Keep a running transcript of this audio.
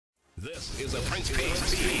This is a Prince Pete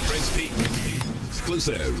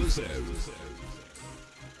exclusive.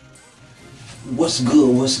 What's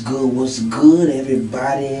good, what's good,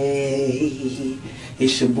 everybody?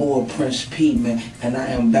 It's your boy, Prince Pete, man, and I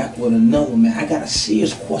am back with another, man. I got a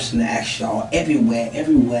serious question to ask y'all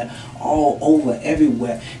everywhere, all over,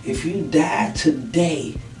 everywhere. If you died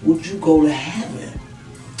today, would you go to heaven?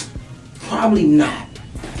 Probably not.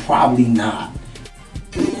 Probably not.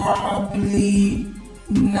 Probably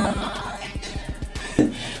not.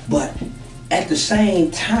 But at the same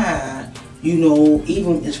time, you know,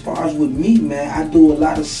 even as far as with me, man, I do a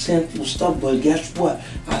lot of sinful stuff, but guess what?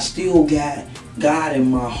 I still got God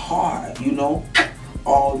in my heart, you know,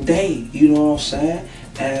 all day, you know what I'm saying?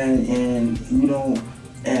 And you know,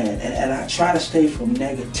 and I try to stay from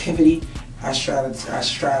negativity. I strive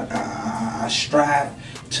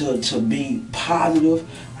to be positive.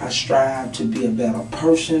 I strive to be a better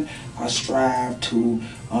person. I strive to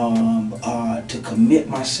commit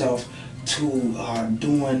myself to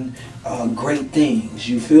doing great things.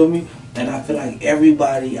 You feel me? And I feel like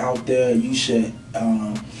everybody out there, you should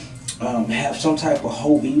have some type of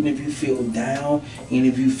hope, even if you feel down, and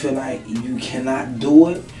if you feel like you cannot do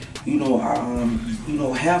it. You know,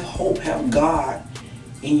 have hope, have God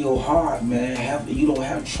in your heart, man. Have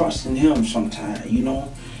trust in Him sometimes, you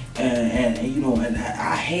know. And you know, and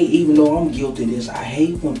I hate, even though I'm guilty of this, I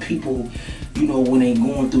hate when people, you know, when they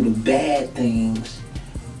going through the bad things,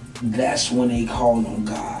 that's when they call on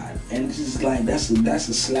God. And this is like, that's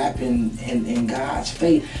a slap in God's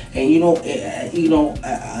face. And you know,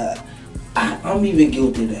 I'm even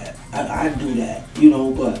guilty of that. I do that, you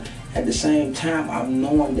know, but at the same time, I'm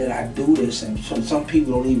knowing that I do this, and some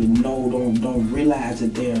people don't even know, don't realize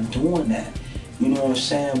that they're doing that. You know what I'm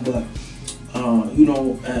saying? But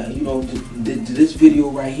this video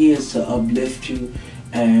right here is to uplift you,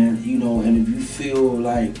 and you know, and if you feel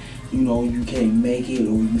like, you know, you can't make it,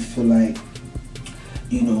 or you feel like,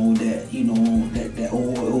 you know, that, you know, that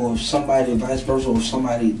or if somebody, vice versa, or if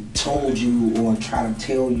somebody told you or try to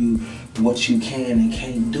tell you what you can and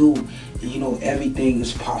can't do, you know, everything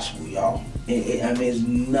is possible, y'all. I mean, there's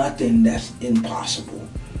nothing that's impossible.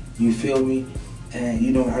 You feel me? And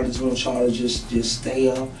you know, I just want y'all to just stay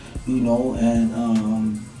up, you know,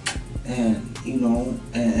 and you know,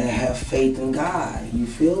 and have faith in God. You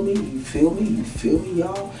feel me? You feel me? You feel me,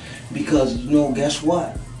 y'all? Because, you know, guess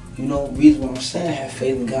what? You know, reason why I'm saying have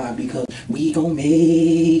faith in God, because we gon'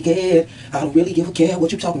 make it. I don't really give a care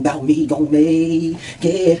what you talking about. Me gon' make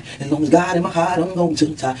it. As long as God in my heart, I'm going to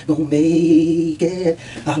the top. Gon' make it.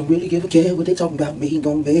 I don't really give a care what they talking about. Me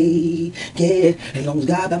gon' make it. As long as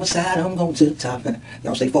God by my side, I'm going to the top.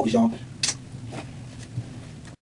 Y'all stay focused, y'all.